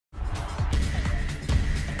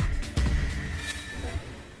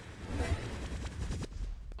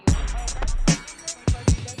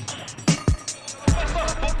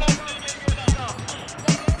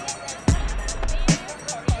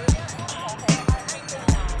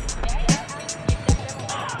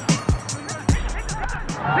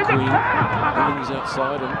McQueen. He's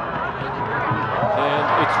outside him. And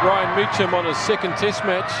it's Ryan Meacham on his second test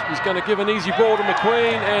match. He's going to give an easy ball to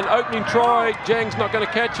McQueen, and opening try, Jang's not going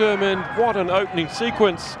to catch him, and what an opening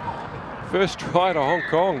sequence. First try to Hong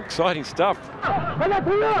Kong, exciting stuff. Number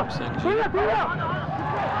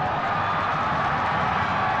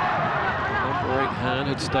 8 Han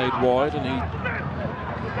had stayed wide, and he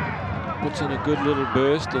puts in a good little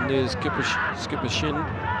burst, and there's Skipper Shin.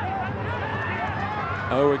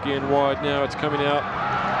 Oh, again wide now, it's coming out.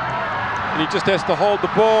 And he just has to hold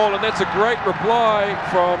the ball, and that's a great reply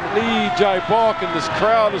from Lee Jae-bok, and this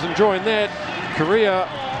crowd is enjoying that. Korea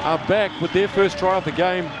are back with their first try of the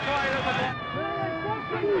game.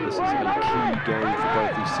 This is a key game for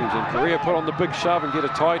both these teams, and Korea put on the big shove and get a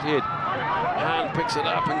tight head. Han picks it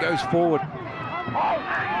up and goes forward.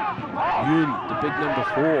 Yoon, the big number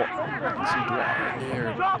 4. You can see Dwight in there,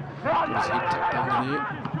 and got his head tucked under there.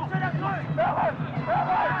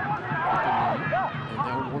 And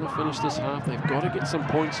they'll want to finish this half. They've got to get some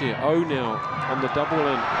points here. Oh, now on the double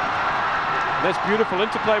in. And that's beautiful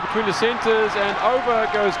interplay between the centres, and over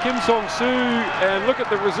goes Kim Song-soo, and look at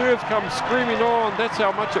the reserves come screaming on. That's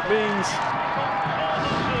how much it means.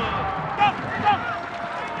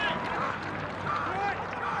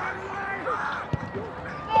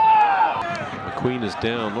 McQueen is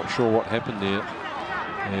down, not sure what happened there.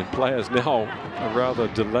 And players now, a rather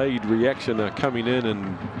delayed reaction, are coming in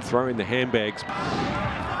and throwing the handbags.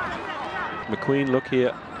 McQueen, look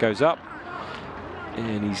here, goes up,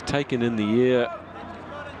 and he's taken in the air.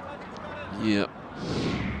 Yeah.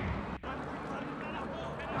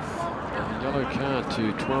 And yellow card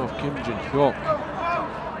to 12, Kim Jin-hyuk.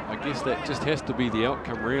 I guess that just has to be the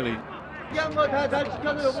outcome, really.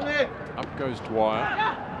 Up goes Dwyer.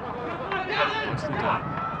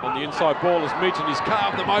 On the inside ball is Meach, and he's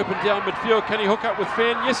carved them open down midfield. Can he hook up with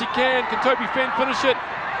Fenn? Yes, he can. Can Toby Fenn finish it?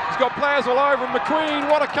 He's got players all over him. McQueen,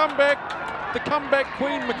 what a comeback. The comeback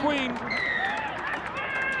queen, McQueen.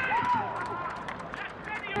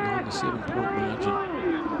 Behind the 7-point margin.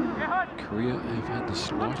 Korea have had the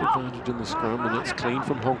slight advantage in the scrum, and it's clean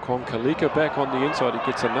from Hong Kong. Kalika back on the inside. He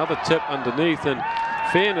gets another tip underneath, and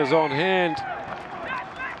Fenn is on hand.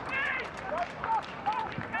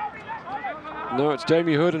 No, it's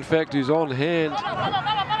Jamie Hood, in fact, who's on hand.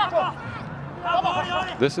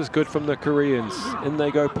 This is good from the Koreans. In they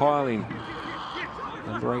go piling.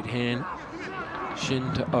 Number 8 Han. Shin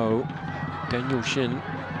to O. Daniel Shin.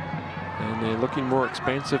 And they're looking more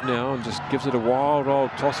expansive now, and just gives it a wild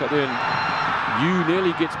old toss out there. And Yu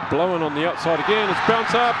nearly gets blown on the outside again. It's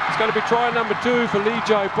bounce up. It's going to be try number 2 for Lee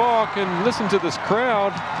Jae-bok. And listen to this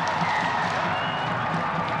crowd.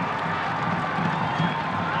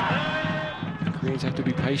 Have to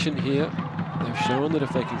be patient here. They've shown that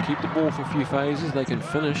if they can keep the ball for a few phases, they can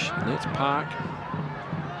finish, and that's Park.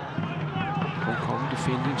 Hong Kong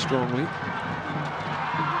defending strongly.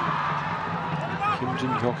 Kim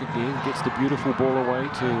Jin-hyuk again gets the beautiful ball away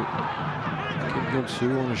to Kim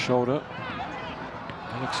Hyun-soo on his shoulder.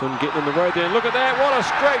 Alex Sun getting in the road there. Look at that, what a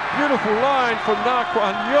straight, beautiful line from Na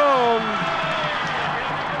Kwan-yong.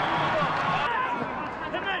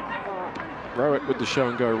 Rowett with the show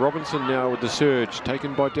and go. Robinson now with the surge,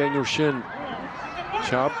 taken by Daniel Shin.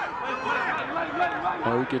 Chubb.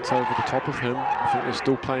 Oh, gets over the top of him. I think they're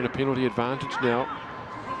still playing a penalty advantage now.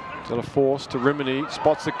 Still a force to Rimini,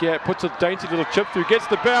 spots the gap, puts a dainty little chip through, gets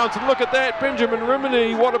the bounce, and look at that, Benjamin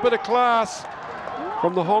Rimini, what a bit of class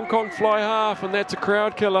from the Hong Kong fly half, and that's a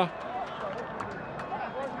crowd killer.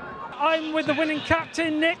 I'm with the winning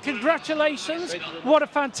captain, Nick. Congratulations. What a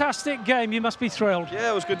fantastic game. You must be thrilled. Yeah,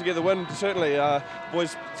 it was good to get the win, certainly.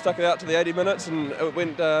 Boys stuck it out to the 80 minutes, and it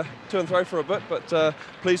went to and fro for a bit, but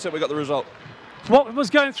pleased that we got the result. What was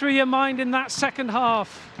going through your mind in that second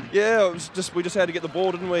half? Yeah, it was we just had to get the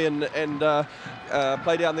ball, didn't we, and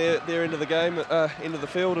play down their end of the game, end of the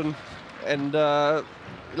field, and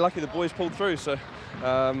lucky the boys pulled through, so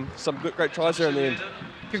some great tries there in the end.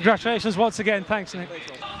 Congratulations once again. Thanks, Nick.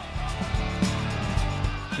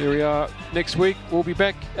 Here we are. Next week, we'll be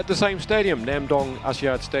back at the same stadium, Namdong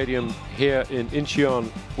Asiad Stadium here in Incheon,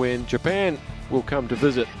 when Japan will come to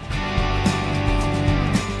visit.